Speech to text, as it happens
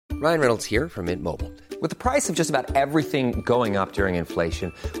Ryan Reynolds here from Mint Mobile. With the price of just about everything going up during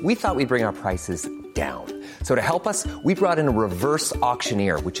inflation, we thought we'd bring our prices down. So to help us, we brought in a reverse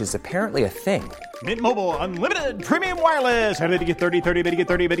auctioneer, which is apparently a thing. Mint Mobile Unlimited Premium Wireless. How to get 30, 30, bit to get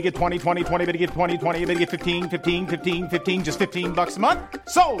 30, bit to get 20, 20, 20, bit to get 20, 20, bit to get 15, 15, 15, 15, just $15 a month?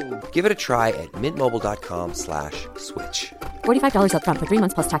 Sold! Give it a try at mintmobile.com/switch. $45 up front for 3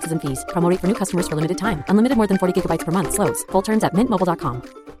 months plus taxes and fees. Promo rate for new customers for limited time. Unlimited more than 40 gigabytes per month. Slows full terms at mintmobile.com.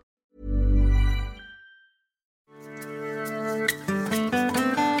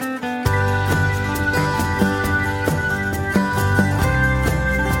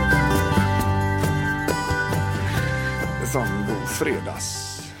 Sån god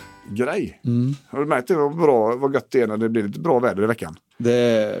fredagsgrej. Har du märkt det var bra, vad gött det är när det blir lite bra väder i veckan? Det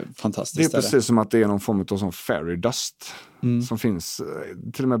är fantastiskt. Det är precis som att det är någon form av sån fairy dust som finns,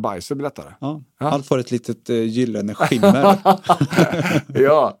 till och med bajset blir lättare. Ja. Allt får ett litet gyllene skimmer.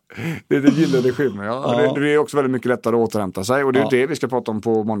 Ja, det är det gyllene skimmer. Ja. Det är också väldigt mycket lättare att återhämta sig. Och det är det vi ska prata om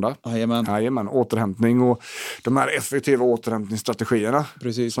på måndag. Jajamän, återhämtning och de här effektiva återhämtningsstrategierna.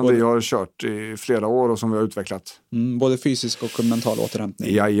 Precis, som vi har kört i flera år och som vi har utvecklat. Både fysisk och mental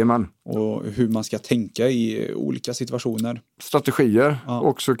återhämtning. Jajamän. Och hur man ska tänka i olika situationer. Strategier.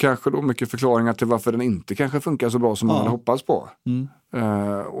 Också kanske då mycket förklaringar till varför den inte kanske funkar så bra som man hade hoppats på.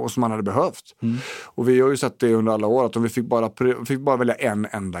 Och som man hade behövt. Och vi har ju sett det under alla år att om vi fick bara välja en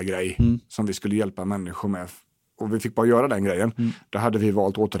enda grej som vi skulle hjälpa människor med och vi fick bara göra den grejen, då hade vi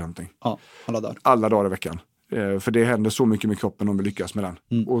valt återhämtning. Ja, alla dagar i veckan. För det händer så mycket med kroppen om vi lyckas med den.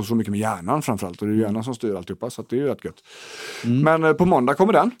 Och så mycket med hjärnan framförallt. Och det är hjärnan som styr alltihopa, så att det är ju rätt gött. Men på måndag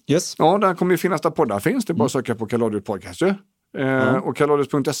kommer den. Yes. Ja, den kommer ju finnas där poddar finns. Det är bara att söka på Kaladius Podcast ju. Och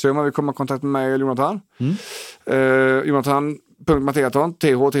kaladius.se om man vill komma i kontakt med mig eller Jonathan. Jonathan.Matteaton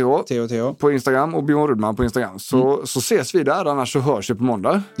TH på Instagram och Björn Rudman på Instagram. Så ses vi där, annars så hörs vi på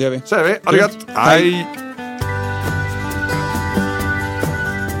måndag. Det gör vi. Säger vi. Ha det gött. Hej!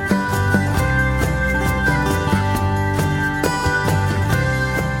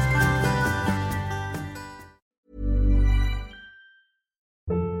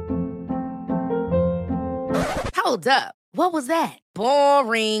 Hold up. What was that?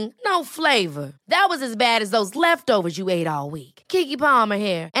 Boring. No flavor. That was as bad as those leftovers you ate all week. Keke Palmer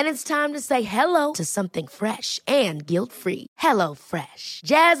here, and it's time to say hello to something fresh and guilt-free. Hello Fresh.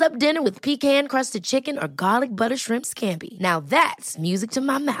 Jazz up dinner with pecan-crusted chicken or garlic butter shrimp scampi. Now that's music to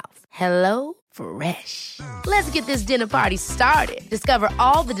my mouth. Hello Fresh. Let's get this dinner party started. Discover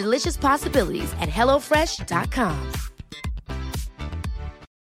all the delicious possibilities at hellofresh.com.